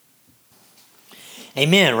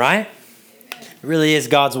Amen, right? It really is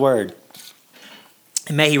God's word.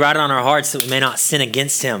 And may he write it on our hearts that we may not sin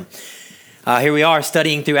against him. Here we are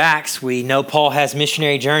studying through Acts. We know Paul has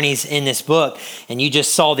missionary journeys in this book, and you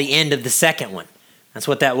just saw the end of the second one. That's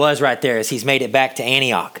what that was right there, as he's made it back to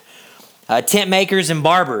Antioch. Tent makers and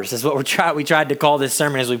barbers is what we tried to call this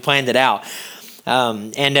sermon as we planned it out.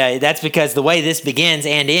 That's because the way this begins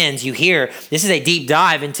and ends, you hear, this is a deep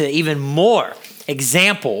dive into even more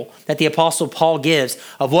example that the Apostle Paul gives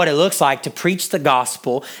of what it looks like to preach the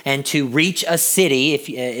gospel and to reach a city, if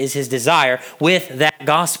is his desire, with that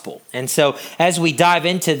gospel. And so as we dive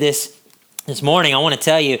into this morning, I want to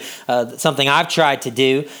tell you something I've tried to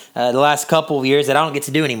do the last couple of years that I don't get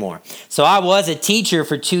to do anymore. So I was a teacher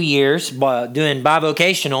for 2 years doing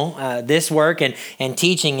bivocational, this work, and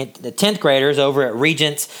teaching the 10th graders over at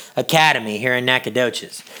Regents Academy here in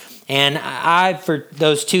Nacogdoches. And I, for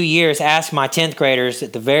those 2 years, asked my 10th graders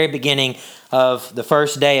at the very beginning of the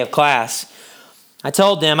first day of class, I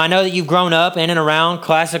told them, I know that you've grown up in and around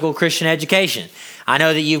classical Christian education. I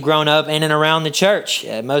know that you've grown up in and around the church.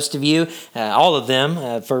 Most of you, all of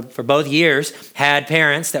them, for both years, had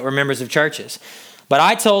parents that were members of churches. But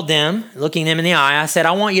I told them, looking them in the eye, I said,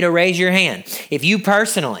 I want you to raise your hand. If you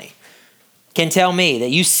personally can tell me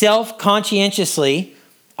that you self-conscientiously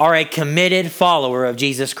are a committed follower of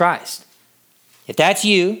Jesus Christ. If that's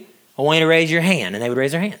you, I want you to raise your hand. And they would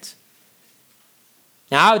raise their hands.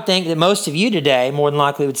 Now, I would think that most of you today more than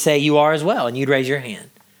likely would say you are as well, and you'd raise your hand.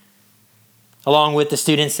 Along with the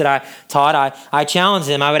students that I taught, I challenged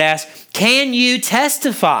them. I would ask, can you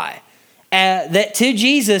testify that to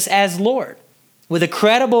Jesus as Lord? With a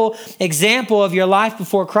credible example of your life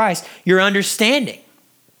before Christ, your understanding,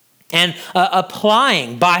 and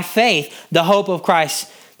applying by faith the hope of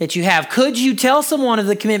Christ that you have. Could you tell someone of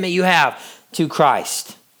the commitment you have to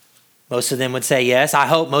Christ? Most of them would say yes. I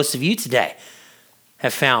hope most of you today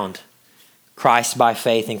have found Christ by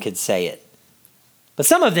faith and could say it. But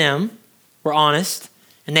some of them were honest,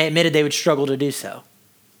 and they admitted they would struggle to do so.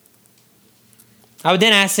 I would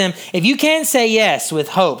then ask them, if you can say yes with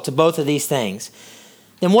hope to both of these things,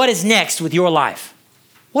 then what is next with your life?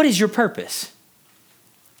 What is your purpose?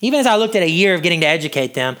 Even as I looked at a year of getting to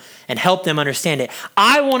educate them and help them understand it,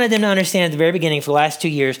 I wanted them to understand at the very beginning for the last 2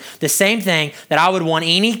 years the same thing that I would want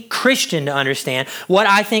any Christian to understand, what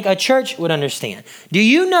I think a church would understand. Do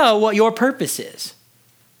you know what your purpose is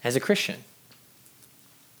as a Christian?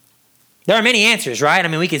 There are many answers, right? I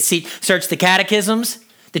mean, we could search the catechisms.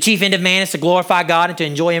 The chief end of man is to glorify God and to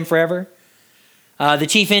enjoy him forever. The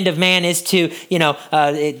chief end of man is to,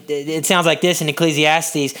 it sounds like this in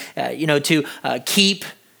Ecclesiastes, to keep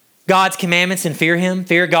God's commandments and fear him,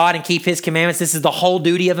 fear God and keep his commandments. This is the whole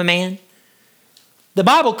duty of a man. The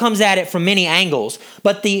Bible comes at it from many angles,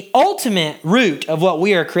 but the ultimate root of what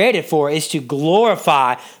we are created for is to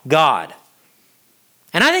glorify God.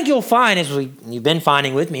 And I think you'll find, as you've been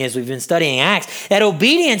finding with me as we've been studying Acts, that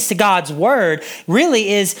obedience to God's word really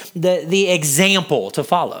is the example to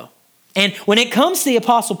follow. And when it comes to the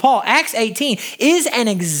Apostle Paul, Acts 18 is an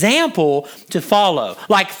example to follow,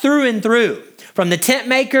 like through and through. From the tent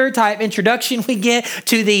maker type introduction we get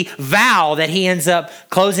to the vow that he ends up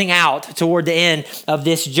closing out toward the end of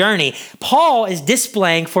this journey. Paul is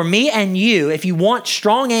displaying for me and you, if you want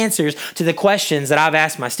strong answers to the questions that I've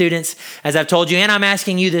asked my students, as I've told you, and I'm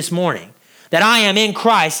asking you this morning, that I am in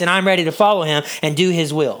Christ and I'm ready to follow him and do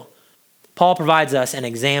his will. Paul provides us an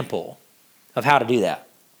example of how to do that.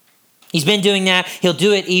 He's been doing that. He'll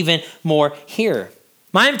do it even more here.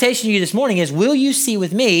 My invitation to you this morning is, will you see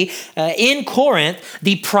with me in Corinth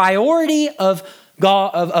the priority of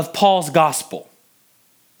Paul's gospel?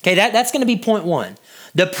 Okay, that's going to be point one.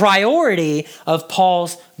 The priority of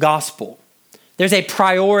Paul's gospel. There's a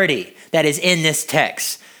priority that is in this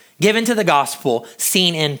text given to the gospel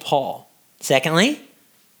seen in Paul. Secondly,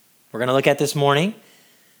 we're going to look at this morning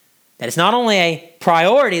that it's not only a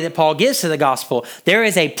priority that Paul gives to the gospel, there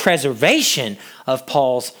is a preservation of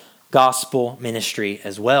Paul's gospel ministry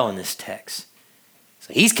as well in this text.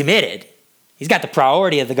 So he's committed. He's got the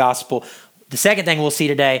priority of the gospel. The second thing we'll see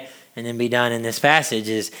today and then be done in this passage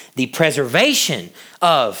is the preservation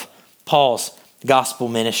of Paul's gospel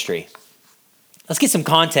ministry. Let's get some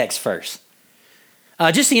context first.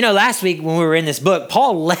 Just so you know, last week when we were in this book,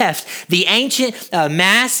 Paul left the ancient,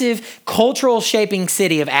 massive, cultural shaping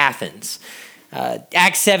city of Athens.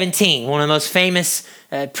 Acts 17, one of the most famous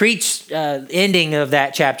ending of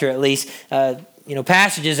that chapter, at least,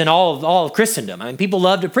 passages in all of Christendom. I mean, people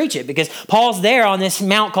love to preach it because Paul's there on this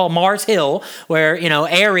mount called Mars Hill, where,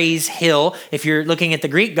 Ares Hill, if you're looking at the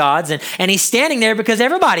Greek gods, and he's standing there because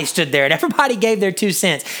everybody stood there and everybody gave their 2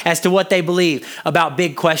 cents as to what they believe about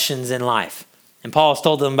big questions in life. And Paul's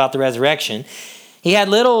told them about the resurrection. He had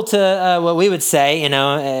little to what we would say, in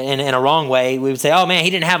a wrong way. We would say, oh man, he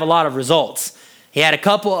didn't have a lot of results. He had a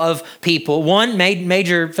couple of people, one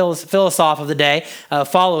major philosopher of the day,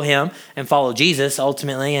 follow him and follow Jesus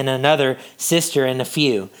ultimately, and another sister and a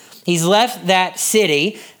few. He's left that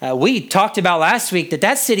city. We talked about last week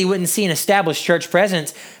that city wouldn't see an established church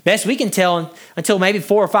presence, best we can tell, until maybe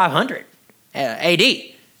 400 or 500 AD.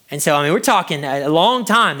 And so, we're talking a long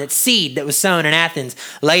time, that seed that was sown in Athens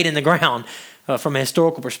laid in the ground from a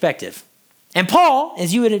historical perspective. And Paul,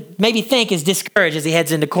 as you would maybe think, is discouraged as he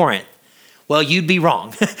heads into Corinth. Well, you'd be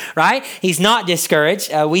wrong, right? He's not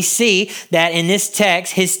discouraged. We see that in this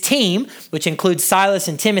text, his team, which includes Silas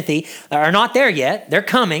and Timothy, are not there yet. They're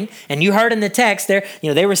coming. And you heard in the text,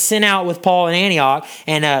 they were sent out with Paul in Antioch,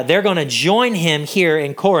 and they're going to join him here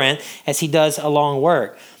in Corinth as he does a long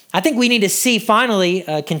work. I think we need to see finally,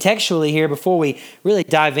 contextually here, before we really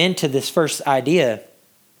dive into this first idea,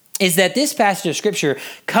 is that this passage of Scripture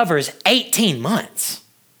covers 18 months.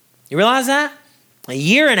 You realize that? A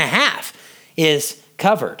year and a half is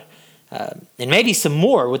covered, and maybe some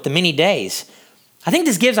more with the many days. I think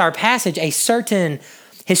this gives our passage a certain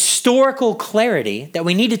historical clarity that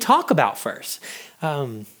we need to talk about first.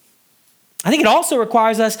 I think it also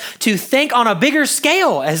requires us to think on a bigger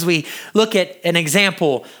scale as we look at an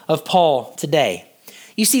example of Paul today.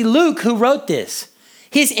 You see, Luke, who wrote this,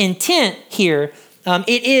 his intent here,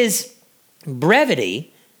 it is brevity,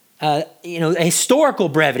 a historical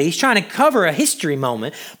brevity. He's trying to cover a history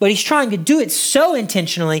moment, but he's trying to do it so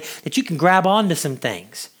intentionally that you can grab onto some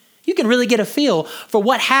things. You can really get a feel for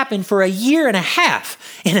what happened for a year and a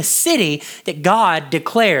half in a city that God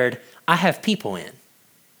declared, I have people in.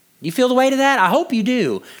 You feel the weight of that? I hope you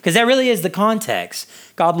do, because that really is the context.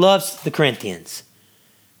 God loves the Corinthians.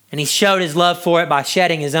 And he showed his love for it by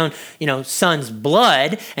shedding his own, son's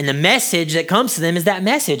blood. And the message that comes to them is that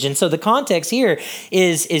message. And so the context here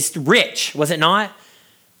is rich, was it not?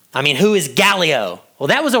 Who is Gallio? Well,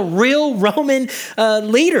 that was a real Roman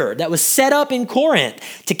leader that was set up in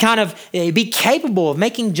Corinth to kind of be capable of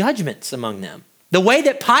making judgments among them. The way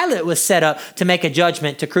that Pilate was set up to make a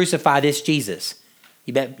judgment to crucify this Jesus.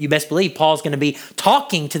 You best believe Paul's going to be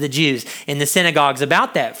talking to the Jews in the synagogues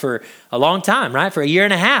about that for a long time, right? For a year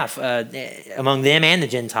and a half among them and the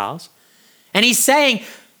Gentiles. And he's saying,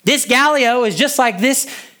 this Gallio is just like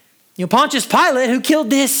this Pontius Pilate who killed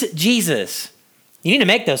this Jesus. You need to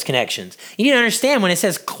make those connections. You need to understand when it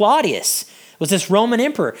says Claudius was this Roman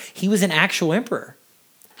emperor, he was an actual emperor.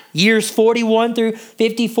 Years 41 through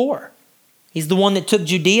 54. He's the one that took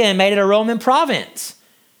Judea and made it a Roman province.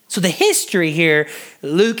 So the history here,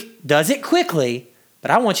 Luke does it quickly,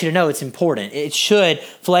 but I want you to know it's important. It should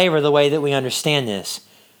flavor the way that we understand this.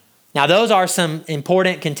 Now, those are some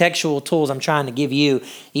important contextual tools I'm trying to give you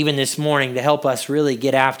even this morning to help us really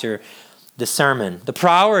get after the sermon. The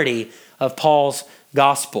priority of Paul's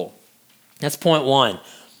gospel. That's point one.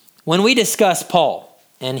 When we discuss Paul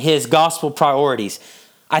and his gospel priorities,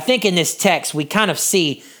 I think in this text we kind of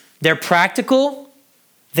see they're practical,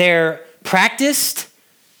 they're practiced,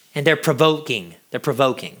 and they're provoking.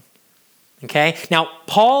 Okay? Now,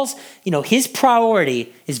 Paul's, his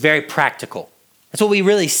priority is very practical. That's what we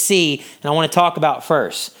really see, and I want to talk about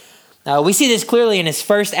first. We see this clearly in his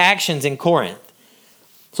first actions in Corinth.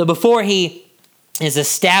 So before he is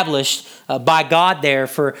established by God there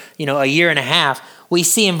for, a year and a half, we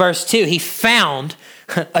see in verse 2, he found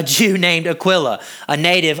a Jew named Aquila, a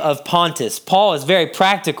native of Pontus. Paul is very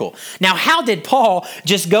practical. Now, how did Paul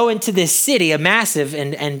just go into this city, a massive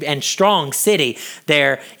and strong city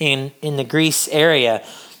there in the Greece area?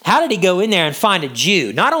 How did he go in there and find a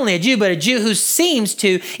Jew? Not only a Jew, but a Jew who seems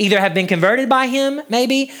to either have been converted by him,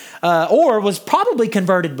 maybe, or was probably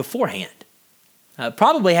converted beforehand.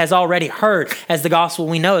 Probably has already heard, as the gospel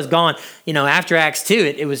we know has gone, after Acts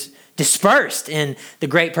 2, it was dispersed in the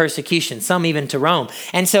great persecution, some even to Rome.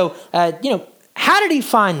 And so, how did he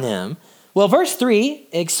find them? Well, verse 3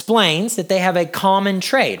 explains that they have a common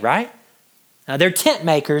trade, right? They're tent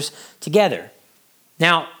makers together.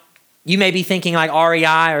 Now, you may be thinking like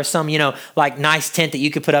REI or some, like nice tent that you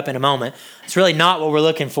could put up in a moment. It's really not what we're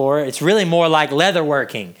looking for. It's really more like leather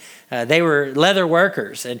working. They were leather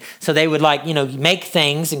workers. And so they would make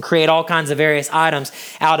things and create all kinds of various items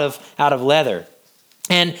out of leather.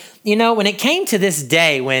 And, when it came to this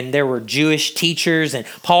day when there were Jewish teachers and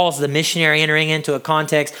Paul's the missionary entering into a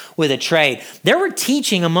context with a trade, there were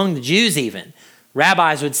teaching among the Jews even.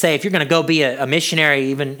 Rabbis would say, if you're going to go be a missionary,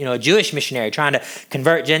 even, a Jewish missionary trying to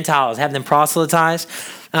convert Gentiles, have them proselytize,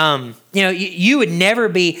 you would never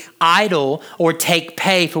be idle or take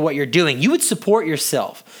pay for what you're doing. You would support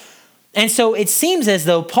yourself. And so it seems as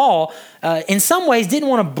though Paul, in some ways, didn't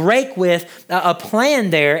want to break with a plan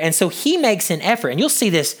there. And so he makes an effort. And you'll see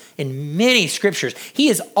this in many scriptures. He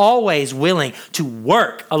is always willing to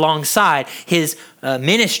work alongside his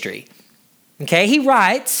ministry. Okay, he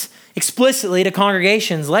writes explicitly to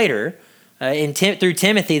congregations later through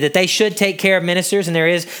Timothy that they should take care of ministers. And there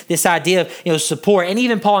is this idea of support. And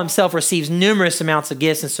even Paul himself receives numerous amounts of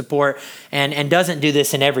gifts and support and doesn't do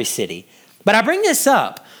this in every city. But I bring this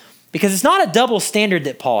up because it's not a double standard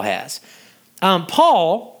that Paul has.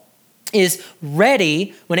 Paul is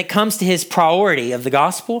ready when it comes to his priority of the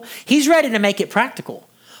gospel. He's ready to make it practical.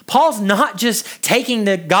 Paul's not just taking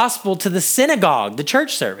the gospel to the synagogue, the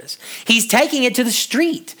church service. He's taking it to the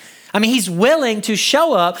street. I mean, he's willing to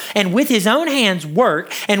show up and with his own hands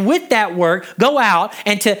work, and with that work go out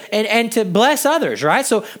and to bless others, right?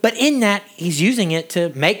 But in that, he's using it to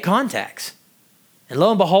make contacts. And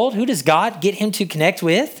lo and behold, who does God get him to connect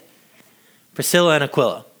with? Priscilla and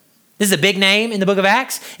Aquila. This is a big name in the book of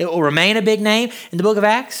Acts. It will remain a big name in the book of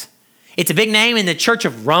Acts. It's a big name in the church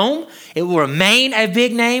of Rome. It will remain a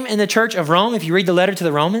big name in the church of Rome if you read the letter to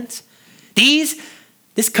the Romans.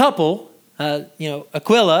 This couple,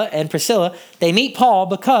 Aquila and Priscilla, they meet Paul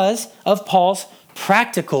because of Paul's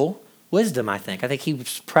practical wisdom, I think. I think he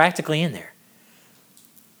was practically in there.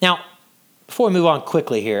 Now, before we move on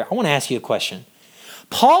quickly here, I want to ask you a question.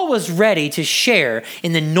 Paul was ready to share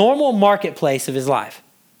in the normal marketplace of his life.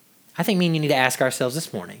 I think me and you need to ask ourselves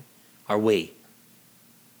this morning, are we?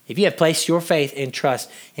 If you have placed your faith and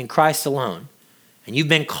trust in Christ alone, and you've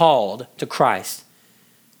been called to Christ,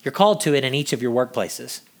 you're called to it in each of your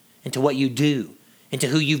workplaces, into what you do, into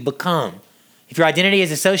who you've become. If your identity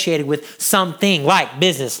is associated with something like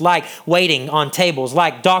business, like waiting on tables,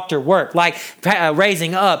 like doctor work, like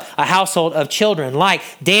raising up a household of children, like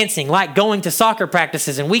dancing, like going to soccer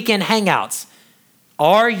practices and weekend hangouts,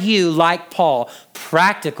 are you, like Paul,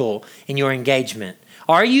 practical in your engagement?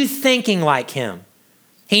 Are you thinking like him?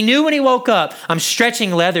 He knew when he woke up, I'm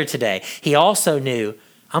stretching leather today. He also knew,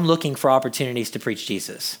 I'm looking for opportunities to preach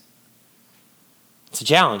Jesus. It's a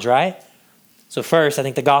challenge, right? So first, I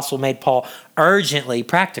think the gospel made Paul urgently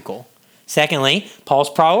practical. Secondly, Paul's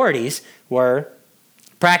priorities were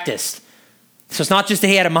practiced. So it's not just that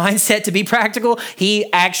he had a mindset to be practical,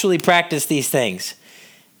 he actually practiced these things.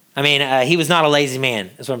 I mean, he was not a lazy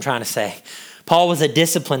man, is what I'm trying to say. Paul was a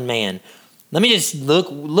disciplined man. Let me just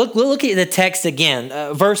look at the text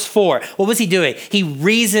again. Verse 4, what was he doing? He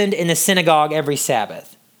reasoned in the synagogue every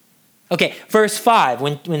Sabbath. Okay, verse 5,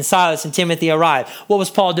 when Silas and Timothy arrived, what was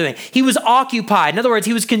Paul doing? He was occupied. In other words,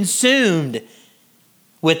 he was consumed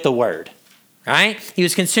with the word, right? He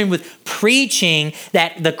was consumed with preaching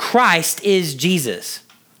that the Christ is Jesus.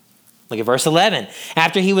 Look at verse 11.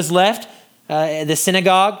 After he was left the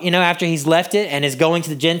synagogue, after he's left it and is going to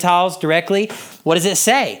the Gentiles directly, what does it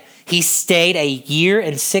say? He stayed 1 year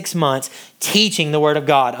and 6 months teaching the word of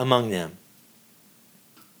God among them.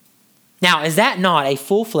 Now, is that not a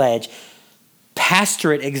full-fledged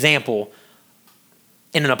pastorate example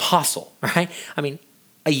in an apostle, right? I mean,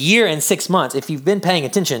 1 year and 6 months, if you've been paying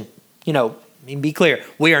attention, be clear,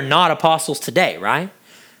 we are not apostles today, right?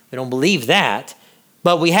 We don't believe that.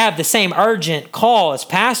 But we have the same urgent call as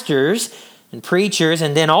pastors and preachers,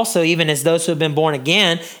 and then also even as those who have been born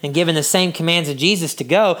again and given the same commands of Jesus to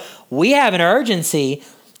go, we have an urgency.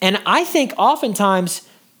 And I think oftentimes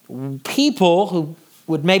people who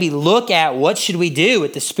would maybe look at what should we do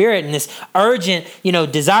with the Spirit and this urgent,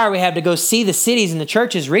 desire we have to go see the cities and the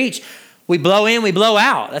churches reach, we blow in, we blow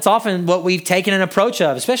out. That's often what we've taken an approach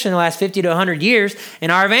of, especially in the last 50 to 100 years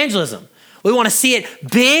in our evangelism. We want to see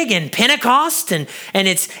it big and Pentecost and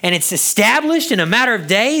it's established in a matter of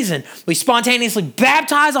days, and we spontaneously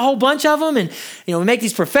baptize a whole bunch of them, and we make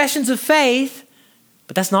these professions of faith,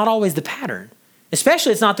 but that's not always the pattern.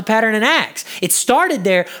 Especially it's not the pattern in Acts. It started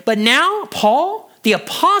there, but now Paul, the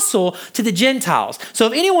apostle to the Gentiles. So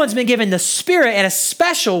if anyone's been given the Spirit in a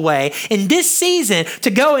special way in this season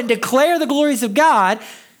to go and declare the glories of God,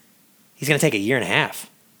 he's going to take 1.5 years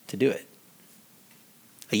to do it.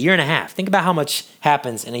 1.5 years. Think about how much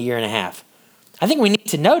happens in 1.5 years. I think we need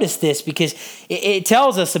to notice this because it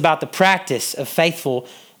tells us about the practice of faithful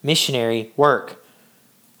missionary work.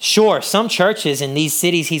 Sure, some churches in these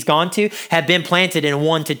cities he's gone to have been planted in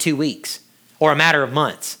 1 to 2 weeks or a matter of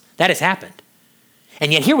months. That has happened.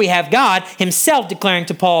 And yet here we have God himself declaring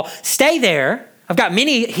to Paul, stay there. I've got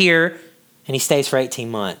many here. And he stays for 18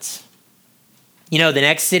 months. The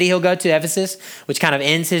next city he'll go to, Ephesus, which kind of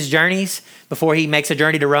ends his journeys before he makes a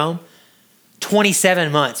journey to Rome.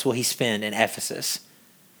 27 months will he spend in Ephesus.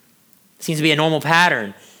 Seems to be a normal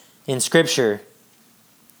pattern in Scripture.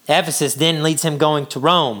 Ephesus then leads him going to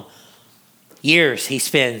Rome. Years he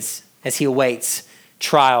spends as he awaits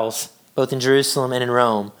trials, both in Jerusalem and in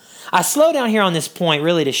Rome. I slow down here on this point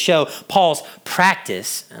really to show Paul's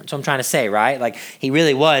practice. That's what I'm trying to say, right? Like he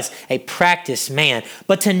really was a practiced man.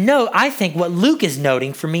 But to note, I think, what Luke is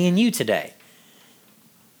noting for me and you today.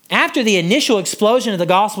 After the initial explosion of the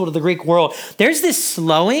gospel to the Greek world, there's this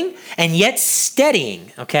slowing and yet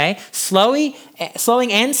steadying, okay? Slowing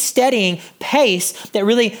and steadying pace that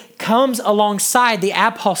really comes alongside the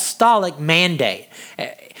apostolic mandate.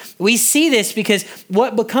 We see this because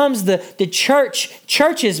what becomes the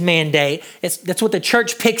church's mandate, that's what the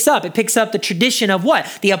church picks up. It picks up the tradition of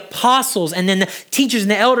what? The apostles, and then the teachers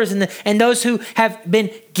and the elders and those who have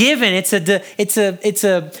been given. It's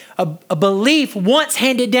a belief once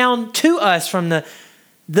handed down to us from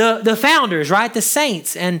the founders, right? The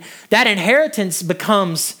saints. And that inheritance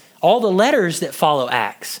becomes all the letters that follow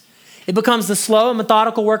Acts. It becomes the slow and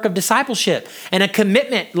methodical work of discipleship and a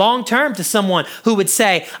commitment long-term to someone who would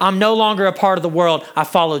say, I'm no longer a part of the world, I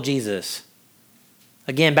follow Jesus.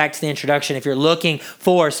 Again, back to the introduction, if you're looking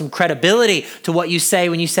for some credibility to what you say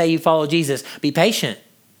when you say you follow Jesus, be patient.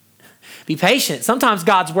 Be patient. Sometimes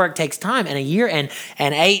God's work takes time, and 18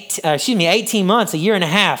 months, a year and a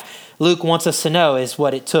half, Luke wants us to know is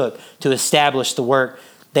what it took to establish the work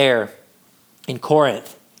there in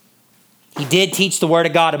Corinth. He did teach the word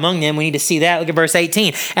of God among them. We need to see that. Look at verse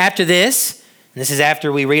 18. After this, and this is after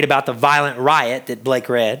we read about the violent riot that Blake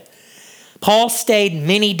read, Paul stayed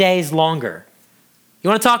many days longer. You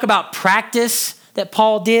want to talk about practice that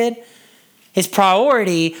Paul did? His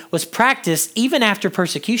priority was practice even after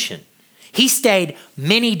persecution. He stayed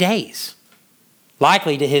many days,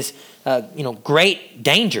 likely to his great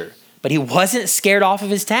danger, but he wasn't scared off of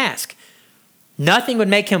his task. Nothing would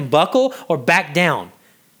make him buckle or back down.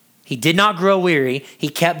 He did not grow weary. He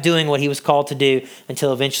kept doing what he was called to do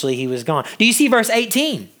until eventually he was gone. Do you see verse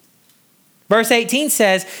 18? Verse 18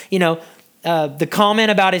 says, the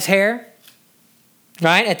comment about his hair,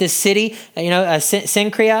 right? At this city,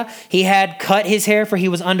 Cenchrea, he had cut his hair for he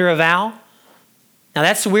was under a vow. Now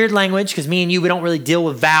that's weird language because me and you, we don't really deal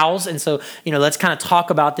with vows. And so, let's kind of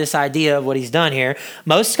talk about this idea of what he's done here.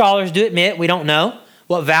 Most scholars do admit we don't know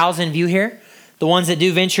what vows in view here. The ones that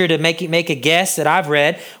do venture to make a guess that I've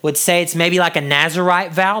read would say it's maybe like a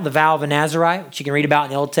Nazirite vow, the vow of a Nazirite, which you can read about in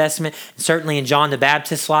the Old Testament, and certainly in John the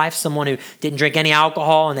Baptist's life, someone who didn't drink any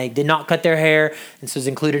alcohol and they did not cut their hair, and so is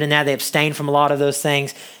included in that. They abstained from a lot of those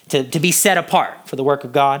things to be set apart for the work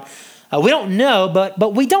of God. We don't know,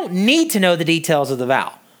 but we don't need to know the details of the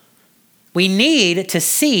vow. We need to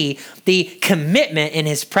see the commitment in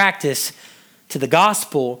his practice to the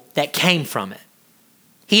gospel that came from it.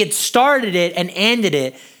 He had started it and ended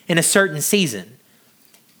it in a certain season.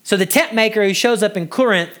 So the tent maker who shows up in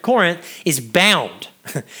Corinth is bound.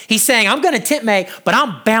 He's saying, I'm going to tent make, but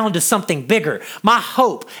I'm bound to something bigger. My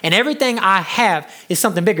hope and everything I have is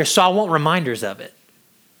something bigger, so I want reminders of it.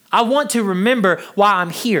 I want to remember why I'm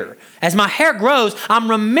here. As my hair grows, I'm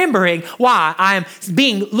remembering why I'm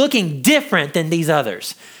looking different than these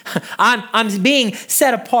others. I'm being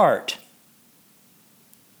set apart.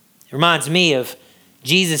 It reminds me of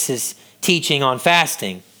Jesus' teaching on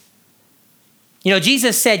fasting.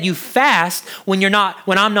 Jesus said you fast when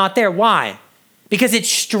I'm not there. Why? Because it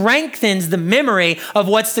strengthens the memory of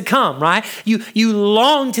what's to come, right? You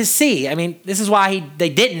long to see. This is why they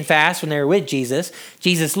didn't fast when they were with Jesus.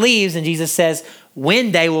 Jesus leaves and Jesus says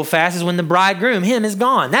when they will fast is when the bridegroom, him, is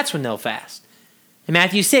gone. That's when they'll fast. In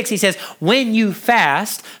Matthew 6, he says, when you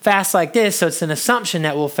fast like this, so it's an assumption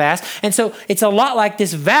that we'll fast. And so it's a lot like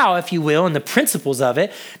this vow, if you will, and the principles of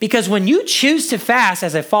it, because when you choose to fast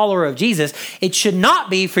as a follower of Jesus, it should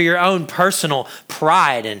not be for your own personal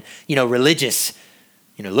pride and, religious,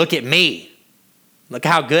 look at me, look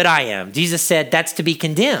how good I am. Jesus said that's to be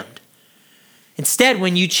condemned. Instead,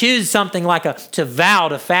 when you choose something like to vow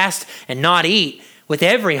to fast and not eat, with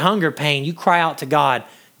every hunger pain, you cry out to God,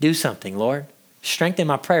 do something, Lord. Strengthen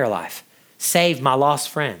my prayer life. Save my lost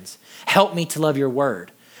friends. Help me to love your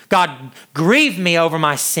word. God, grieve me over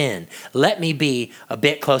my sin. Let me be a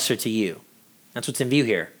bit closer to you. That's what's in view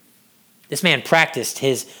here. This man practiced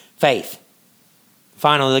his faith.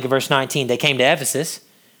 Finally, look at verse 19. They came to Ephesus.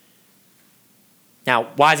 Now,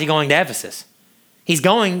 why is he going to Ephesus? He's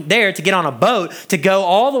going there to get on a boat to go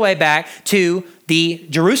all the way back to the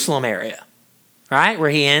Jerusalem area, right? Where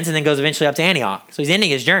he ends and then goes eventually up to Antioch. So he's ending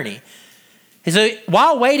his journey. And so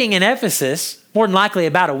while waiting in Ephesus, more than likely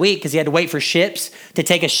about a week, because he had to wait for ships to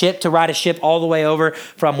take a ship to ride a ship all the way over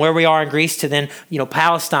from where we are in Greece to then,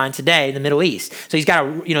 Palestine today in the Middle East. So he's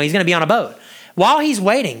going to be on a boat. While he's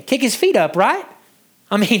waiting, kick his feet up, right?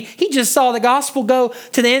 I mean, he just saw the gospel go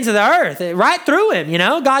to the ends of the earth, right through him,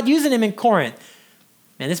 God using him in Corinth.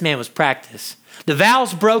 Man, this man was practiced. The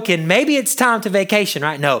vow's broken. Maybe it's time to vacation,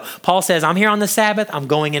 right? No, Paul says, I'm here on the Sabbath. I'm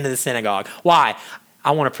going into the synagogue. Why?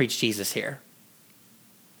 I want to preach Jesus here.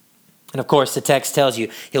 And of course, the text tells you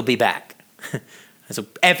he'll be back. So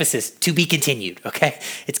Ephesus, to be continued, okay?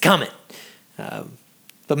 It's coming.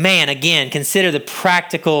 But man, again, consider the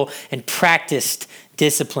practical and practiced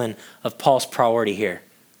discipline of Paul's priority here.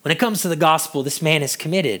 When it comes to the gospel, this man is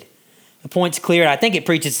committed. The point's clear. I think it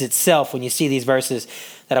preaches itself when you see these verses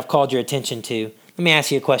that I've called your attention to. Let me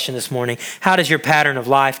ask you a question this morning. How does your pattern of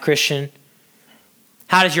life, Christian?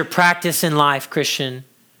 How does your practice in life, Christian?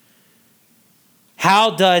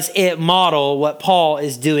 How does it model what Paul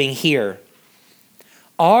is doing here?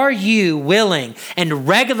 Are you willing and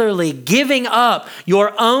regularly giving up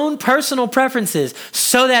your own personal preferences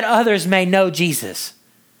so that others may know Jesus?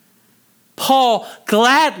 Paul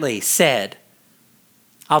gladly said,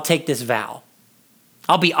 I'll take this vow.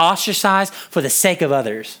 I'll be ostracized for the sake of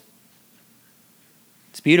others.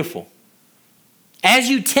 It's beautiful. As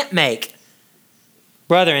you tent make,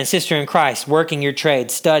 brother and sister in Christ, working your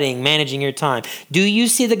trade, studying, managing your time, do you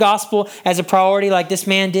see the gospel as a priority like this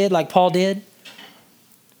man did, like Paul did?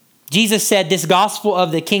 Jesus said this gospel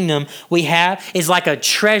of the kingdom we have is like a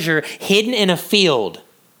treasure hidden in a field,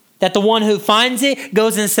 that the one who finds it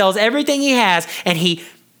goes and sells everything he has and he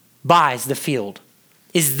buys the field.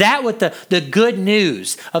 Is that what the good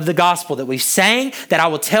news of the gospel that we've sang, that I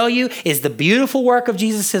will tell you is the beautiful work of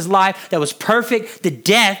Jesus' life that was perfect, the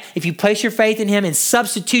death, if you place your faith in him, in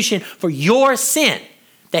substitution for your sin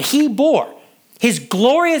that he bore, his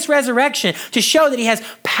glorious resurrection to show that he has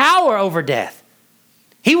power over death.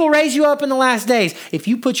 He will raise you up in the last days if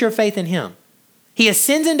you put your faith in him. He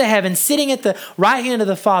ascends into heaven, sitting at the right hand of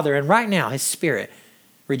the Father, and right now his Spirit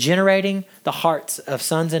regenerating the hearts of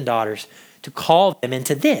sons and daughters to call them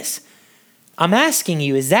into this. I'm asking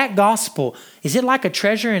you, is that gospel, is it like a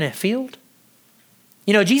treasure in a field?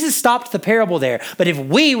 Jesus stopped the parable there, but if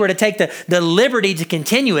we were to take the liberty to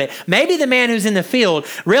continue it, maybe the man who's in the field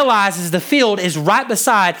realizes the field is right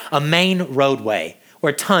beside a main roadway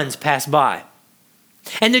where tons pass by.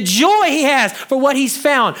 And the joy he has for what he's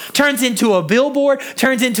found turns into a billboard,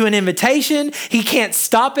 turns into an invitation. He can't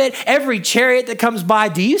stop it. Every chariot that comes by,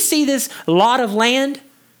 do you see this lot of land?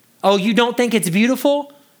 Oh, you don't think it's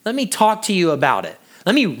beautiful? Let me talk to you about it.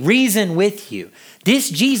 Let me reason with you. This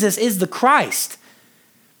Jesus is the Christ.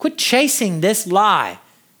 Quit chasing this lie.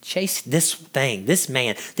 Chase this thing, this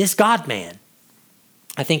man, this God-man.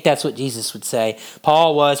 I think that's what Jesus would say.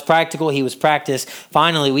 Paul was practical. He was practiced.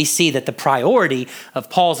 Finally, we see that the priority of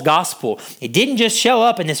Paul's gospel, it didn't just show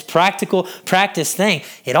up in this practical practice thing.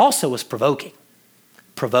 It also was provoking.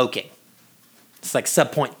 Provoking. It's like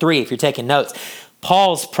subpoint 3 if you're taking notes.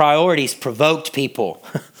 Paul's priorities provoked people.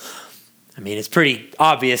 I mean, it's pretty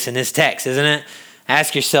obvious in this text, isn't it?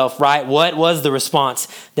 Ask yourself, right, what was the response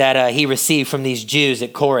that he received from these Jews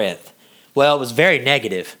at Corinth? Well, it was very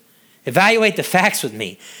negative. Evaluate the facts with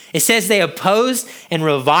me. It says they opposed and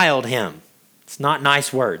reviled him. It's not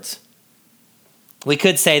nice words. We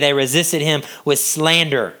could say they resisted him with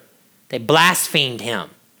slander. They blasphemed him.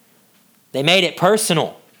 They made it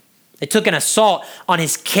personal. They took an assault on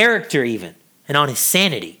his character even and on his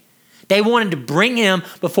sanity. They wanted to bring him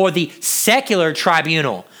before the secular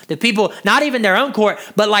tribunal. The people, not even their own court,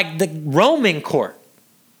 but like the Roman court.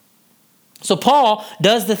 So Paul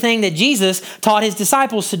does the thing that Jesus taught his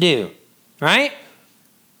disciples to do, right?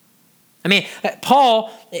 I mean,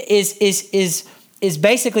 Paul is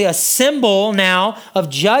basically a symbol now of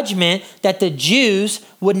judgment that the Jews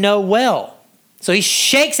would know well. So he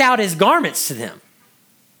shakes out his garments to them.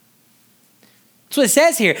 That's what it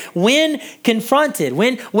says here. When confronted,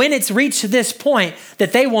 when it's reached to this point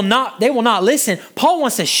that they will not listen, Paul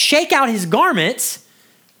wants to shake out his garments.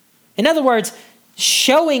 In other words,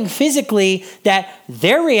 showing physically that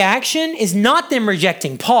their reaction is not them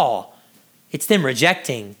rejecting Paul. It's them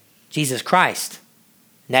rejecting Jesus Christ.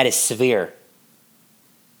 And that is severe.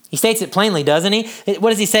 He states it plainly, doesn't he? What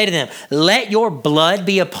does he say to them? Let your blood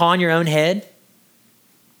be upon your own head.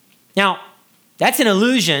 Now, that's an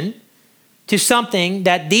allusion to something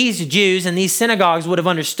that these Jews and these synagogues would have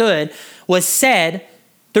understood was said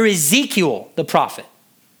through Ezekiel, the prophet.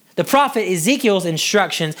 The prophet Ezekiel's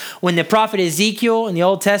instructions, when the prophet Ezekiel in the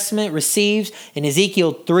Old Testament receives in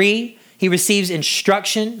Ezekiel 3, he receives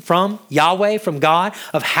instruction from Yahweh, from God,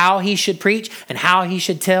 of how he should preach and how he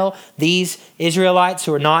should tell these Israelites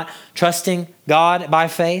who are not trusting God by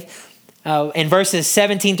faith. In verses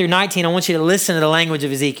 17 through 19, I want you to listen to the language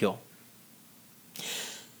of Ezekiel.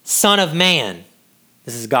 Son of man. This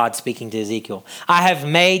This is God speaking to Ezekiel. I have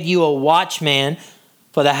made you a watchman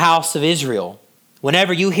for the house of Israel.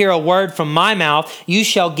 Whenever you hear a word from my mouth, you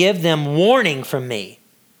shall give them warning from me.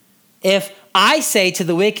 If I say to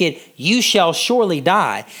the wicked, you shall surely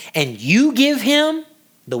die, and you give him,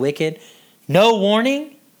 the wicked, no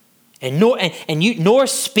warning, nor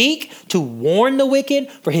speak to warn the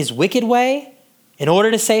wicked for his wicked way in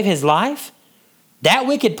order to save his life, that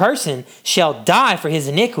wicked person shall die for his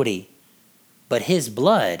iniquity. But his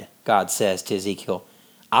blood, God says to Ezekiel,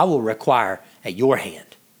 I will require at your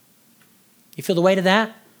hand. You feel the weight of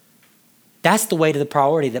that? That's the weight of the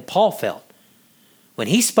priority that Paul felt. When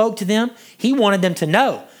he spoke to them, he wanted them to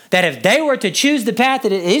know that if they were to choose the path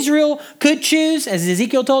that Israel could choose, as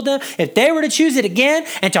Ezekiel told them, if they were to choose it again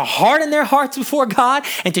and to harden their hearts before God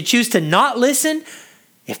and to choose to not listen,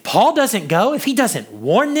 if Paul doesn't go, if he doesn't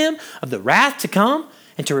warn them of the wrath to come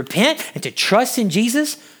and to repent and to trust in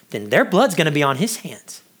Jesus, then their blood's going to be on his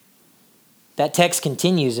hands. That text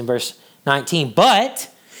continues in verse 19.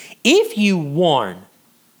 But if you warn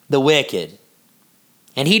the wicked,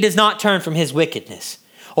 and he does not turn from his wickedness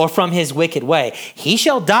or from his wicked way, he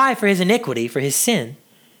shall die for his iniquity, for his sin.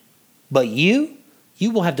 But you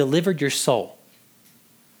will have delivered your soul.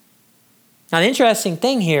 Now, the interesting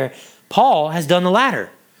thing here, Paul has done the latter.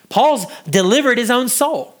 Paul's delivered his own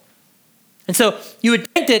soul. And so you would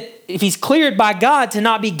think that if he's cleared by God to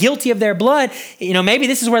not be guilty of their blood, maybe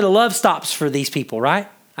this is where the love stops for these people, right?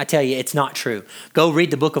 I tell you, it's not true. Go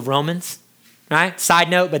read the book of Romans, right? Side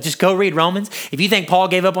note, but just go read Romans. If you think Paul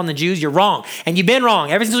gave up on the Jews, you're wrong. And you've been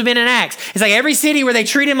wrong ever since we've been in Acts. It's like every city where they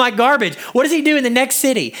treat him like garbage. What does he do in the next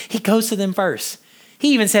city? He goes to them first.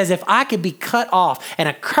 He even says, if I could be cut off and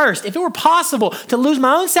accursed, if it were possible to lose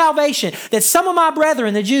my own salvation, that some of my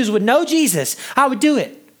brethren, the Jews, would know Jesus, I would do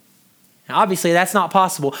it. Now, obviously, that's not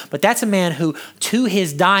possible, but that's a man who, to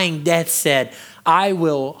his dying death, said, I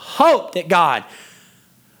will hope that God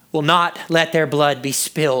will not let their blood be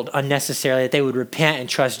spilled unnecessarily, that they would repent and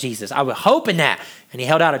trust Jesus. I would hope in that. And he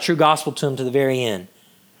held out a true gospel to him to the very end.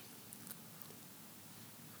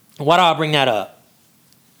 Why do I bring that up?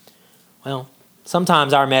 Well,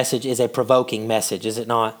 sometimes our message is a provoking message, is it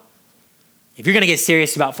not? If you're going to get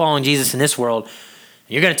serious about following Jesus in this world,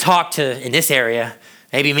 you're going to talk to, in this area,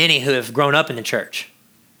 maybe many who have grown up in the church,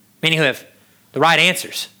 many who have the right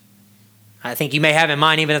answers. I think you may have in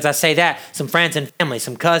mind, even as I say that, some friends and family,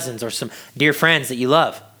 some cousins or some dear friends that you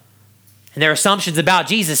love. And their assumptions about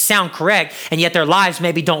Jesus sound correct, and yet their lives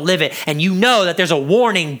maybe don't live it. And you know that there's a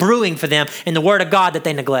warning brewing for them in the Word of God that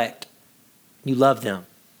they neglect. You love them.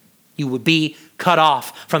 You would be cut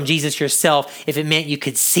off from Jesus yourself if it meant you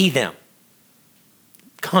could see them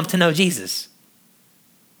come to know Jesus.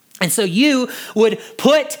 And so you would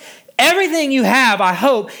put everything you have, I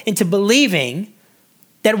hope, into believing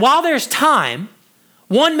that while there's time,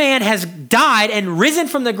 one man has died and risen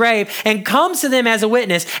from the grave and comes to them as a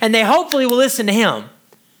witness, and they hopefully will listen to him.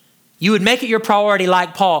 You would make it your priority,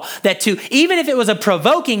 like Paul, that even if it was a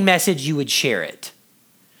provoking message, you would share it.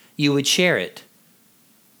 You would share it.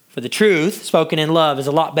 For the truth spoken in love is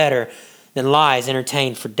a lot better than lies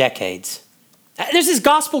entertained for decades. There's this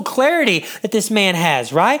gospel clarity that this man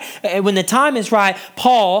has, right? When the time is right,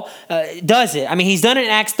 Paul does it. I mean, he's done it in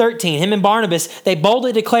Acts 13. Him and Barnabas, they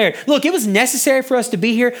boldly declared, look, it was necessary for us to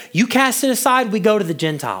be here. You cast it aside, we go to the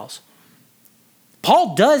Gentiles.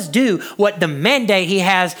 Paul does do what the mandate he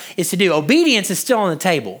has is to do. Obedience is still on the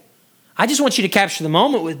table. I just want you to capture the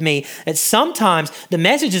moment with me that sometimes the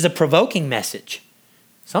message is a provoking message.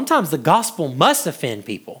 Sometimes the gospel must offend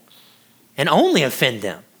people and only offend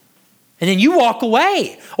them. And then you walk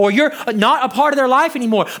away, or you're not a part of their life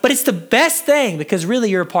anymore. But it's the best thing because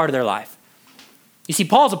really you're a part of their life. You see,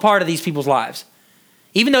 Paul's a part of these people's lives.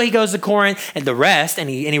 Even though he goes to Corinth and the rest, and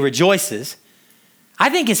he rejoices, I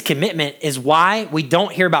think his commitment is why we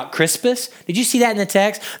don't hear about Crispus. Did you see that in the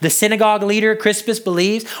text? The synagogue leader, Crispus,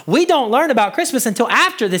 believes. We don't learn about Crispus until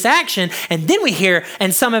after this action, and then we hear,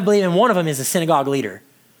 and some believe, and one of them is a synagogue leader.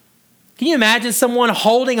 Can you imagine someone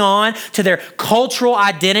holding on to their cultural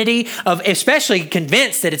identity of especially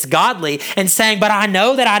convinced that it's godly and saying, but I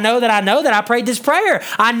know that I prayed this prayer.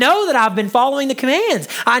 I know that I've been following the commands.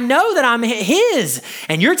 I know that I'm his.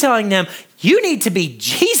 And you're telling them, you need to be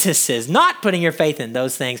Jesus's, not putting your faith in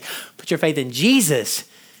those things. Put your faith in Jesus.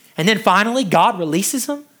 And then finally, God releases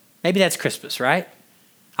them. Maybe that's Crispus, right?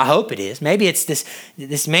 I hope it is. Maybe it's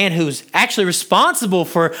this man who's actually responsible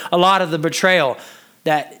for a lot of the betrayal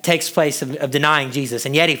that takes place of denying Jesus.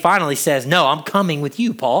 And yet he finally says, no, I'm coming with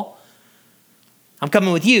you, Paul. I'm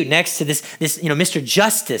coming with you next to this Mr.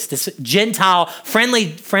 Justice, this Gentile,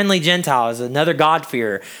 friendly Gentile is another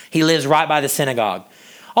God-fearer. He lives right by the synagogue.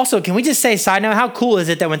 Also, can we just say, side note, how cool is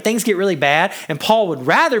it that when things get really bad and Paul would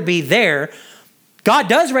rather be there, God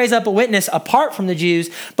does raise up a witness apart from the Jews,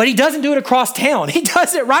 but he doesn't do it across town. He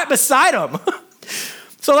does it right beside them.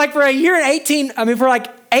 So like for 18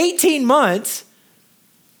 months,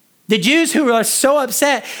 the Jews who are so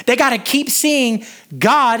upset, they got to keep seeing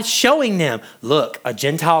God showing them, look, a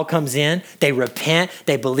Gentile comes in, they repent,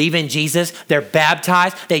 they believe in Jesus, they're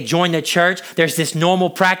baptized, they join the church. There's this normal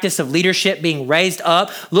practice of leadership being raised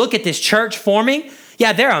up. Look at this church forming.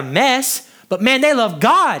 Yeah, they're a mess, but man, they love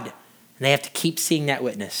God. And they have to keep seeing that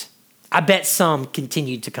witness. I bet some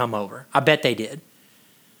continued to come over. I bet they did.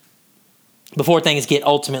 Before things get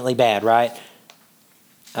ultimately bad, right?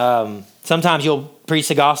 Sometimes you'll preach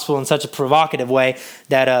the gospel in such a provocative way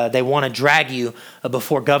that they want to drag you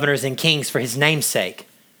before governors and kings for his name's sake.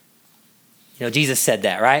 You know, Jesus said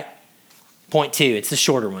that, right? Point 2, it's the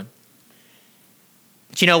shorter one.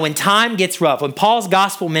 But you know, when time gets rough, when Paul's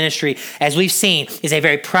gospel ministry, as we've seen, is a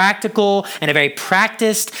very practical and a very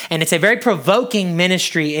practiced, and it's a very provoking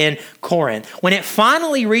ministry in Corinth, when it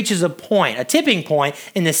finally reaches a point, a tipping point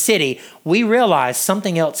in the city, we realize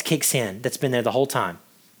something else kicks in that's been there the whole time.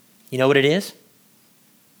 You know what it is?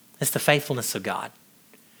 It's the faithfulness of God.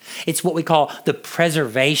 It's what we call the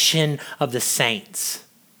preservation of the saints.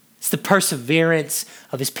 It's the perseverance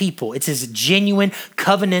of his people. It's his genuine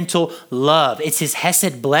covenantal love. It's his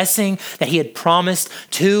hesed blessing that he had promised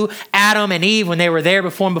to Adam and Eve when they were there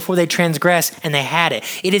before him, before they transgressed, and they had it.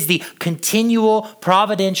 It is the continual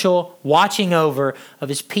providential watching over of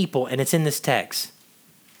his people, and it's in this text.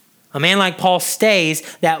 A man like Paul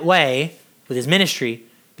stays that way with his ministry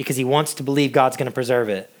because he wants to believe God's going to preserve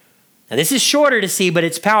it. Now, this is shorter to see, but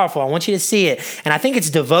it's powerful. I want you to see it. And I think it's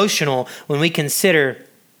devotional when we consider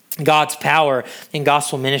God's power in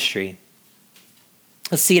gospel ministry.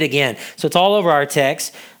 Let's see it again. So it's all over our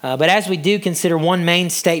text. But as we do consider one main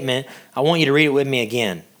statement, I want you to read it with me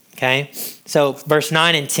again. Okay? So verse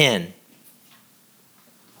 9 and 10.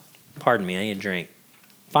 Pardon me, I need a drink.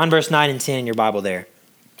 Find verse 9 and 10 in your Bible there.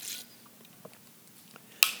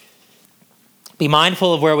 Be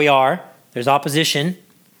mindful of where we are. There's opposition.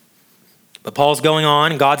 But Paul's going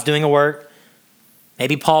on and God's doing a work.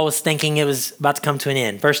 Maybe Paul was thinking it was about to come to an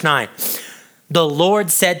end. Verse 9. The Lord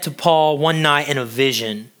said to Paul one night in a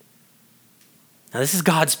vision. Now this is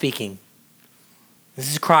God speaking.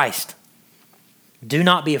 This is Christ. Do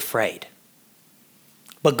not be afraid,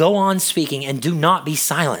 but go on speaking and do not be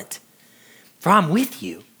silent. For I'm with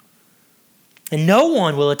you, and no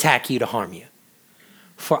one will attack you to harm you.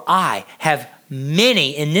 For I have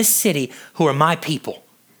many in this city who are my people.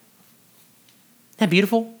 Isn't that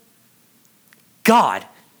beautiful? God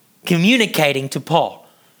communicating to Paul.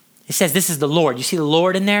 It says this is the Lord. You see the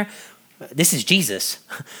Lord in there? This is Jesus.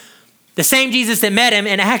 The same Jesus that met him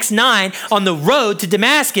in Acts 9 on the road to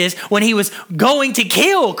Damascus when he was going to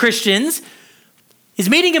kill Christians is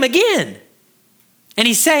meeting him again. And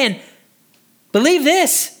he's saying, believe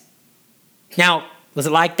this. Now, was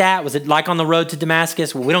it like that? Was it like on the road to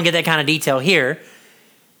Damascus? Well, we don't get that kind of detail here.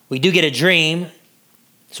 We do get a dream.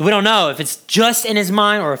 So we don't know if it's just in his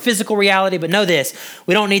mind or a physical reality, but know this,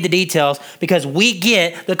 we don't need the details because we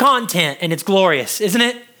get the content and it's glorious, isn't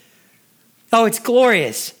it? Oh, it's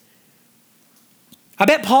glorious. I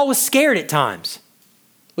bet Paul was scared at times.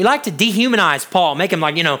 We like to dehumanize Paul, make him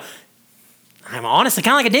like, I'm honestly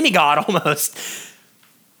kind of like a demigod almost.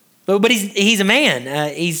 But he's a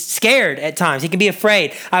man. He's scared at times. He can be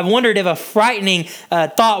afraid. I've wondered if a frightening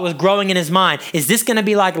thought was growing in his mind. Is this going to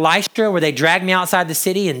be like Lystra where they dragged me outside the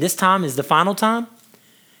city and this time is the final time?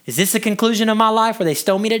 Is this the conclusion of my life where they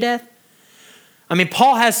stone me to death? I mean,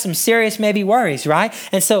 Paul has some serious maybe worries, right?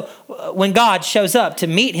 And so when God shows up to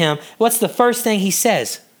meet him, what's the first thing he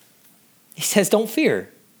says? He says, don't fear.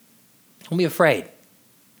 Don't be afraid.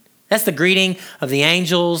 That's the greeting of the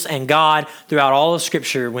angels and God throughout all of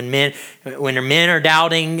Scripture. When men are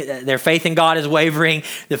doubting, their faith in God is wavering,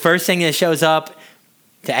 the first thing that shows up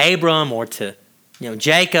to Abram or to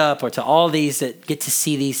Jacob or to all these that get to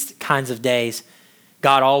see these kinds of days,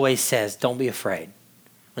 God always says, don't be afraid.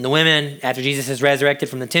 When the women, after Jesus is resurrected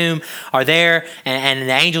from the tomb, are there and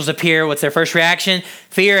the angels appear, what's their first reaction?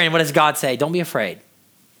 Fear. And what does God say? Don't be afraid.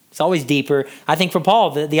 It's always deeper. I think for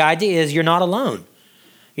Paul, the idea is you're not alone.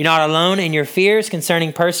 You're not alone in your fears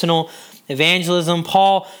concerning personal evangelism.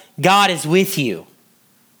 Paul, God is with you.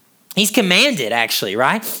 He's commanded, actually,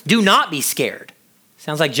 right? Do not be scared.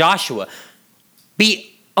 Sounds like Joshua.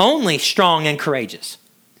 Be only strong and courageous.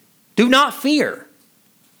 Do not fear.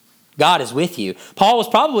 God is with you. Paul was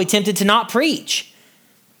probably tempted to not preach.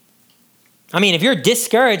 I mean, if you're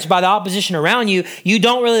discouraged by the opposition around you, you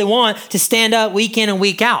don't really want to stand up week in and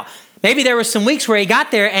week out. Maybe there were some weeks where he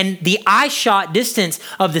got there and the eye-shot distance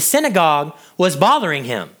of the synagogue was bothering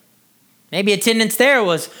him. Maybe attendance there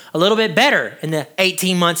was a little bit better in the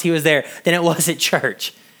 18 months he was there than it was at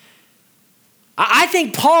church. I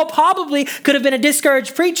think Paul probably could have been a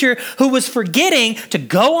discouraged preacher who was forgetting to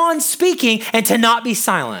go on speaking and to not be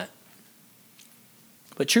silent.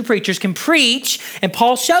 But true preachers can preach, and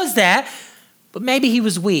Paul shows that, but maybe he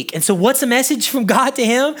was weak. And so what's the message from God to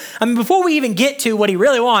him? I mean, before we even get to what he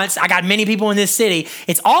really wants, I got many people in this city,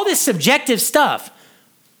 it's all this subjective stuff.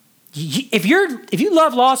 If you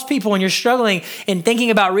love lost people and you're struggling and thinking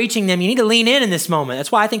about reaching them, you need to lean in this moment.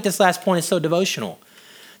 That's why I think this last point is so devotional.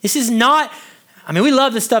 This is not, I mean, we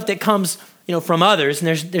love the stuff that comes, from others, and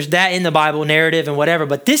there's that in the Bible, narrative and whatever,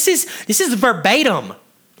 but this is verbatim.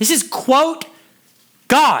 This is quote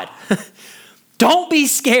God. Don't be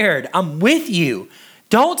scared. I'm with you.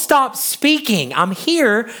 Don't stop speaking. I'm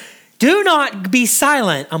here. Do not be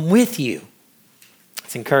silent. I'm with you.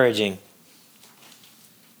 It's encouraging.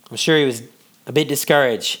 I'm sure he was a bit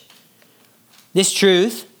discouraged. This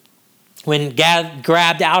truth, when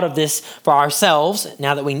grabbed out of this for ourselves,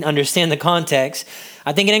 now that we understand the context,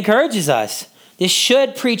 I think it encourages us. This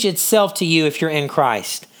should preach itself to you if you're in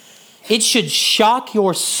Christ. It should shock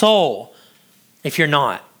your soul if you're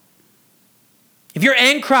not. If you're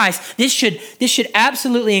in Christ, this should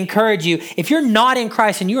absolutely encourage you. If you're not in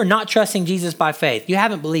Christ and you are not trusting Jesus by faith, you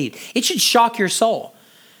haven't believed, it should shock your soul.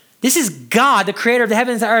 This is God, the creator of the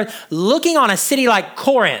heavens and the earth, looking on a city like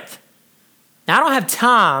Corinth. Now, I don't have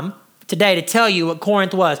time today to tell you what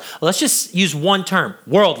Corinth was. Well, let's just use one term,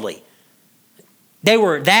 worldly. They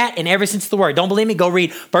were that in every sense of the word. Don't believe me? Go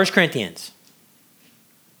read 1 Corinthians.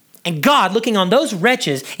 And God, looking on those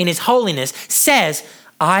wretches in his holiness, says,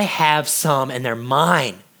 I have some and they're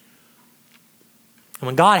mine. And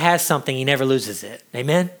when God has something, he never loses it.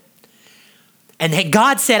 Amen? And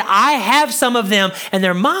God said, I have some of them and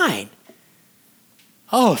they're mine.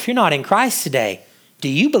 Oh, if you're not in Christ today, do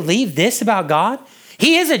you believe this about God?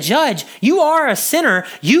 He is a judge. You are a sinner.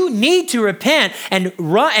 You need to repent and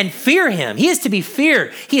run and fear him. He is to be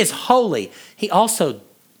feared. He is holy. He also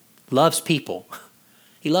loves people.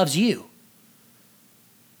 He loves you.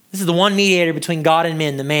 This is the one mediator between God and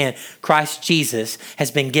men, the man, Christ Jesus,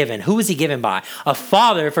 has been given. Who was he given by? A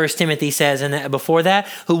father, 1 Timothy says, and before that,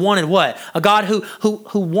 who wanted what? A God who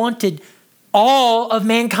wanted all of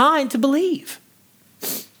mankind to believe.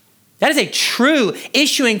 That is a true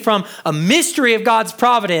issuing from a mystery of God's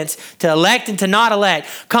providence to elect and to not elect.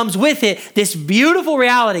 Comes with it this beautiful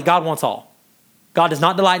reality. God wants all. God does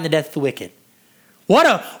not delight in the death of the wicked. What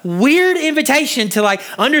a weird invitation to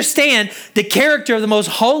understand the character of the most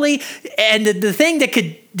holy, and the thing that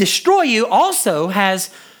could destroy you also has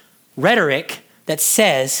rhetoric that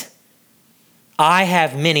says, I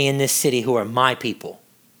have many in this city who are my people.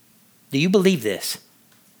 Do you believe this?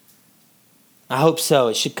 I hope so.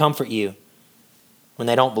 It should comfort you when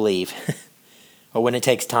they don't believe or when it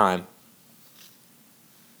takes time.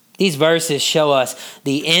 These verses show us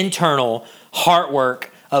the internal heart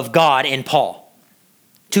work of God in Paul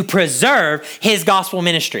to preserve his gospel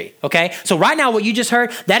ministry, okay? So right now what you just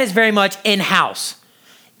heard, that is very much in-house.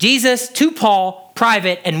 Jesus to Paul,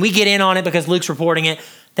 private, and we get in on it because Luke's reporting it.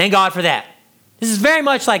 Thank God for that. This is very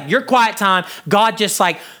much like your quiet time. God just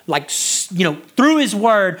through his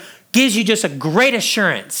word gives you just a great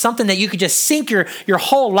assurance, something that you could just sink your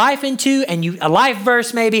whole life into, and a life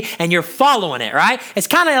verse maybe, and you're following it, right? It's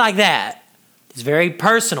kind of like that. It's very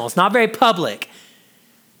personal. It's not very public.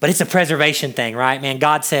 But it's a preservation thing, right? Man,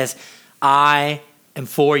 God says, I am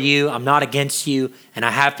for you. I'm not against you. And I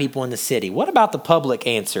have people in the city. What about the public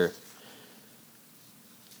answer?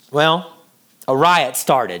 Well, a riot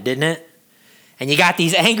started, didn't it? And you got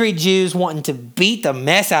these angry Jews wanting to beat the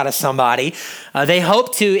mess out of somebody. They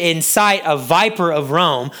hope to incite a viper of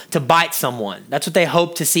Rome to bite someone. That's what they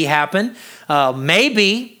hope to see happen.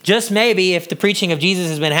 Maybe, just maybe, if the preaching of Jesus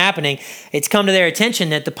has been happening, it's come to their attention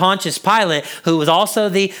that the Pontius Pilate, who was also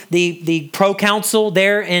the proconsul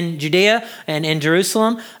there in Judea and in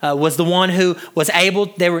Jerusalem, was the one who was able.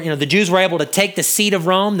 The Jews were able to take the seat of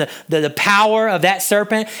Rome, the power of that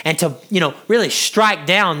serpent, and to really strike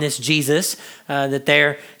down this Jesus that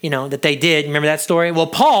they did. Remember that story? Well,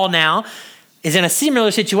 Paul now is in a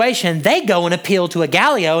similar situation. They go and appeal to a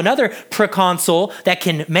Gallio, another proconsul that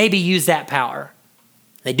can maybe use that power.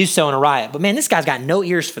 They do so in a riot. But man, this guy's got no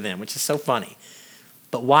ears for them, which is so funny.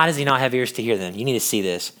 But why does he not have ears to hear them? You need to see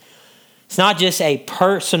this. It's not just a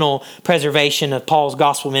personal preservation of Paul's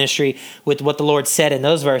gospel ministry with what the Lord said in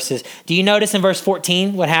those verses. Do you notice in verse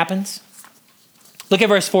 14 what happens? Look at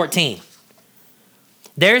verse 14.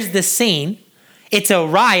 There's the scene It's a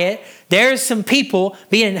riot. There's some people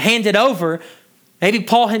being handed over. Maybe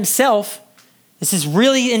Paul himself. This is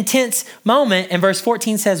really intense moment. And verse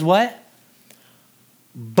 14 says what?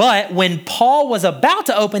 But when Paul was about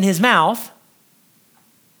to open his mouth,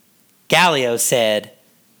 Gallio said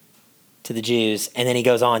to the Jews, and then he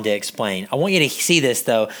goes on to explain. I want you to see this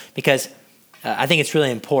though, because I think it's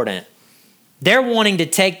really important. They're wanting to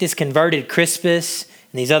take this converted Crispus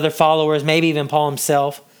and these other followers, maybe even Paul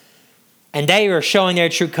himself, and they are showing their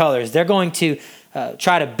true colors. They're going to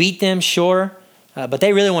try to beat them, sure, but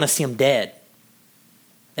they really want to see them dead.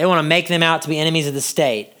 They want to make them out to be enemies of the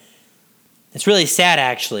state. It's really sad,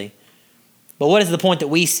 actually. But what is the point that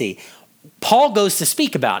we see? Paul goes to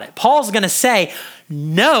speak about it. Paul's going to say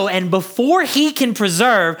no, and before he can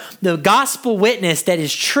preserve the gospel witness that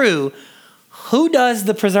is true, who does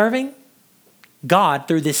the preserving? God,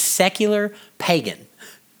 through this secular pagan.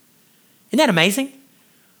 Isn't that amazing?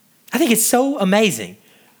 I think it's so amazing.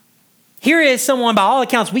 Here is someone, by all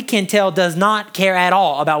accounts, we can tell does not care at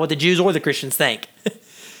all about what the Jews or the Christians think.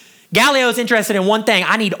 Gallio is interested in one thing.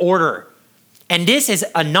 I need order. And this is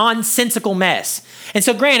a nonsensical mess. And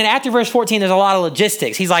so granted, after verse 14, there's a lot of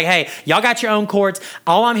logistics. He's like, hey, y'all got your own courts.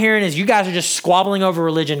 All I'm hearing is you guys are just squabbling over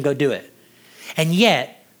religion. Go do it. And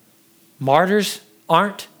yet, martyrs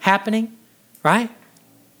aren't happening, right?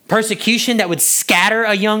 Persecution that would scatter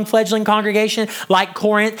a young fledgling congregation like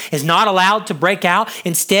Corinth is not allowed to break out.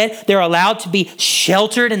 Instead, they're allowed to be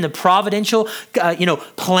sheltered in the providential,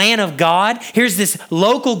 plan of God. Here's this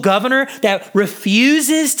local governor that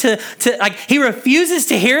refuses to hear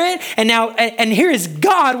it. And here is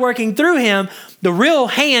God working through him, the real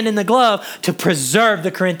hand in the glove to preserve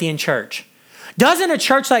the Corinthian church. Doesn't a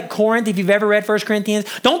church like Corinth, if you've ever read 1 Corinthians,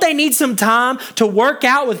 don't they need some time to work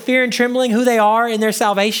out with fear and trembling who they are in their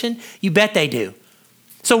salvation? You bet they do.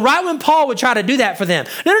 So right when Paul would try to do that for them,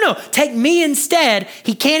 no, take me instead.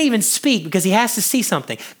 He can't even speak because he has to see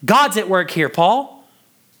something. God's at work here, Paul.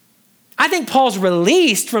 I think Paul's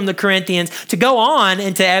released from the Corinthians to go on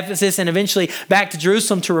into Ephesus and eventually back to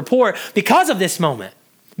Jerusalem to report because of this moment.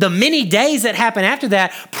 The many days that happen after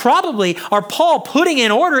that probably are Paul putting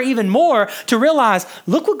in order even more to realize,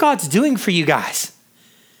 look what God's doing for you guys.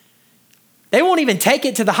 They won't even take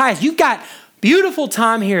it to the highest. You've got beautiful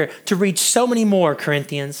time here to reach so many more,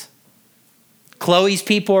 Corinthians. Chloe's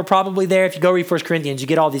people are probably there. If you go read 1 Corinthians, you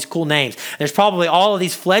get all these cool names. There's probably all of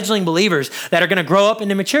these fledgling believers that are going to grow up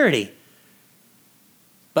into maturity.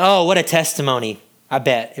 But oh, what a testimony, I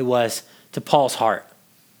bet it was, to Paul's heart.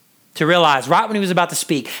 To realize right when he was about to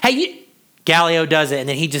speak, Gallio does it, and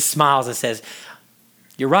then he just smiles and says,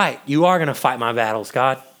 you're right. You are going to fight my battles,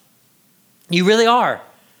 God. You really are.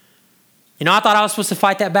 I thought I was supposed to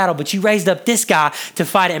fight that battle, but you raised up this guy to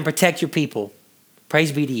fight it and protect your people.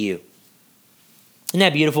 Praise be to you. Isn't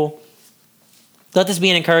that beautiful? Let this be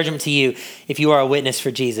an encouragement to you if you are a witness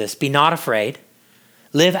for Jesus. Be not afraid.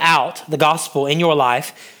 Live out the gospel in your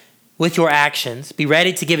life with your actions. Be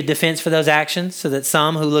ready to give a defense for those actions so that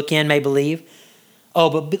some who look in may believe.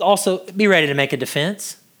 But also be ready to make a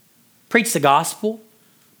defense. Preach the gospel.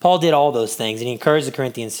 Paul did all those things, and he encouraged the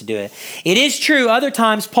Corinthians to do it. It is true, other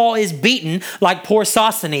times Paul is beaten like poor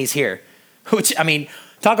Sosthenes here. Which,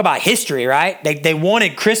 talk about history, right? They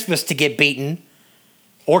wanted Crispus to get beaten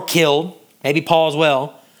or killed, maybe Paul as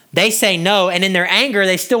well. They say no, and in their anger,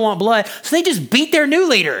 they still want blood, so they just beat their new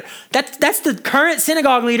leader. That's the current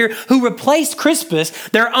synagogue leader who replaced Crispus,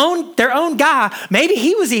 their own guy. Maybe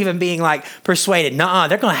he was even being persuaded,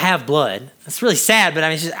 they're going to have blood. That's really sad, but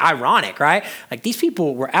it's just ironic, right? These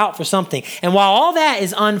people were out for something. And while all that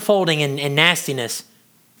is unfolding in nastiness,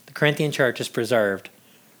 the Corinthian church is preserved.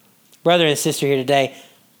 Brother and sister here today,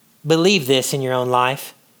 believe this in your own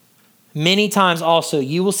life. Many times also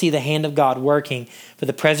you will see the hand of God working for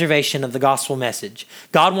the preservation of the gospel message.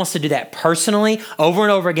 God wants to do that personally over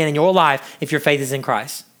and over again in your life if your faith is in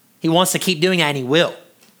Christ. He wants to keep doing that, and he will.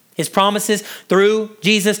 His promises through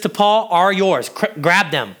Jesus to Paul are yours.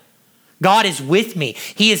 Grab them. God is with me.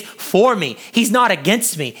 He is for me. He's not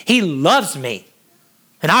against me. He loves me,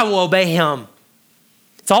 and I will obey him.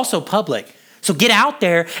 It's also public. So get out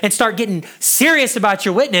there and start getting serious about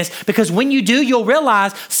your witness, because when you do, you'll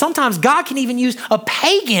realize sometimes God can even use a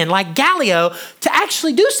pagan like Gallio to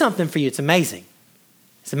actually do something for you. It's amazing.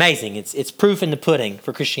 It's amazing. It's proof in the pudding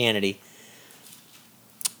for Christianity.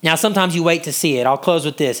 Now, sometimes you wait to see it. I'll close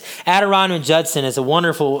with this. Adoniram Judson is a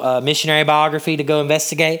wonderful missionary biography to go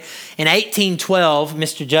investigate. In 1812,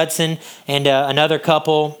 Mr. Judson and another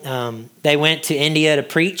couple, they went to India to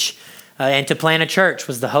preach and to plant a church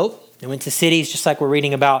was the hope. They went to cities just like we're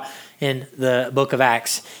reading about in the book of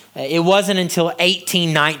Acts. It wasn't until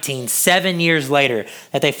 1819, 7 years later,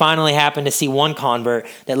 that they finally happened to see one convert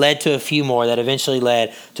that led to a few more that eventually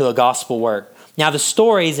led to a gospel work. Now, the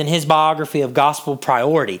stories in his biography of gospel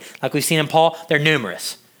priority, like we've seen in Paul, they're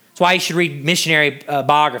numerous. That's why you should read missionary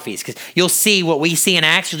biographies, because you'll see what we see in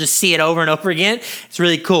Acts. You'll just see it over and over again. It's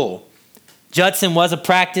really cool. Judson was a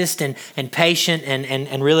practiced and patient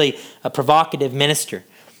and really a provocative minister.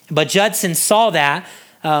 But Judson saw that,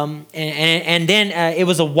 and then it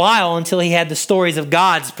was a while until he had the stories of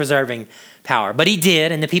God's preserving power. But he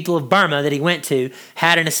did, and the people of Burma that he went to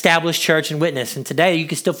had an established church and witness. And today you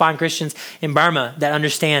can still find Christians in Burma that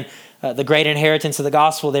understand the great inheritance of the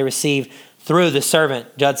gospel they received through the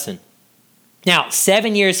servant Judson. Now,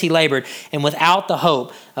 7 years he labored, and without the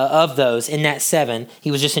hope of those in that 7,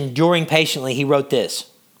 he was just enduring patiently. He wrote this,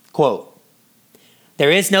 quote,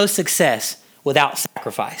 "There is no success without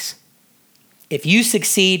sacrifice. If you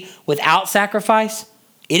succeed without sacrifice,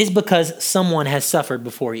 it is because someone has suffered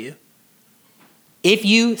before you. If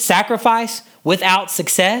you sacrifice without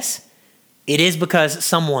success, it is because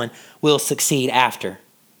someone will succeed after."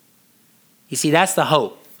 You see, that's the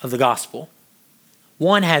hope of the gospel.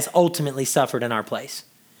 One has ultimately suffered in our place.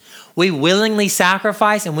 We willingly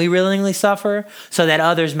sacrifice and we willingly suffer so that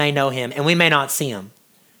others may know him and we may not see him.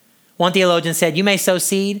 One theologian said, you may sow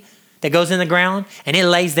seed that goes in the ground and it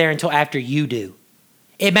lays there until after you do.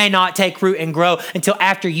 It may not take root and grow until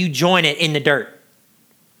after you join it in the dirt.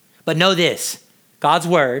 But know this, God's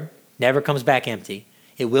word never comes back empty.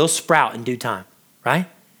 It will sprout in due time, right?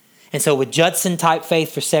 And so with Judson type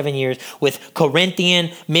faith for 7 years, with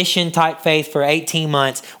Corinthian mission type faith for 18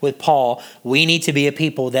 months with Paul, we need to be a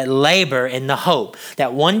people that labor in the hope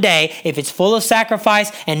that one day, if it's full of sacrifice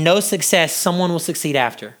and no success, someone will succeed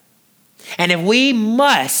after. And if we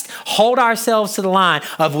must hold ourselves to the line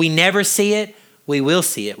of we never see it, we will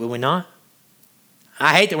see it, will we not?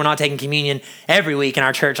 I hate that we're not taking communion every week in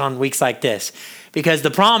our church on weeks like this. Because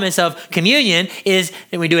the promise of communion is,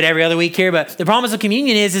 and we do it every other week here, but the promise of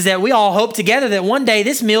communion is that we all hope together that one day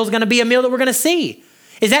this meal is going to be a meal that we're going to see.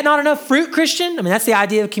 Is that not enough fruit, Christian? I mean, that's the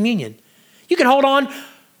idea of communion. You can hold on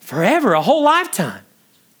forever, a whole lifetime,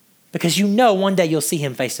 because you know one day you'll see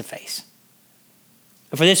him face to face.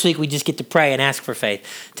 And for this week, we just get to pray and ask for faith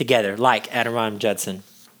together, like Adoniram Judson.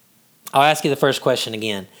 I'll ask you the first question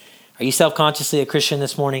again. Are you self-consciously a Christian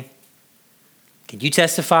this morning? Can you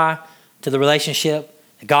testify to the relationship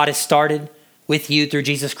that God has started with you through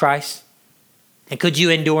Jesus Christ? And could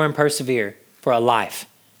you endure and persevere for a life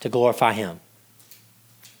to glorify him?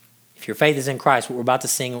 If your faith is in Christ, what we're about to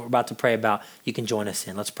sing and what we're about to pray about, you can join us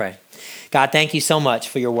in. Let's pray. God, thank you so much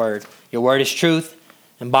for your word. Your word is truth,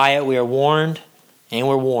 and by it we are warned and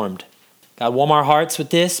we're warmed. God, warm our hearts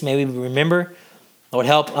with this. May we remember. Lord,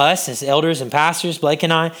 help us as elders and pastors, Blake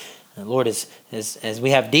and I. And Lord, as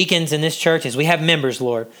we have deacons in this church, as we have members,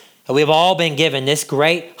 Lord, we have all been given this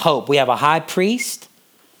great hope. We have a high priest,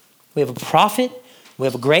 we have a prophet, we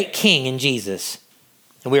have a great king in Jesus.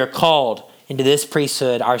 And we are called into this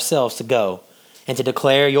priesthood ourselves to go and to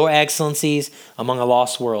declare your excellencies among a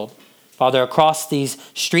lost world. Father, across these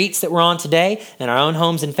streets that we're on today, in our own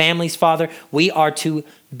homes and families, Father, we are to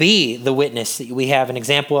be the witness that we have an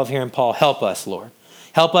example of here in Paul. Help us, Lord.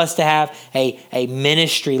 Help us to have a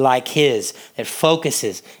ministry like his that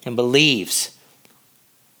focuses and believes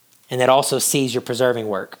and that also sees your preserving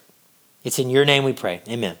work. It's in your name we pray.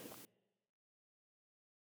 Amen.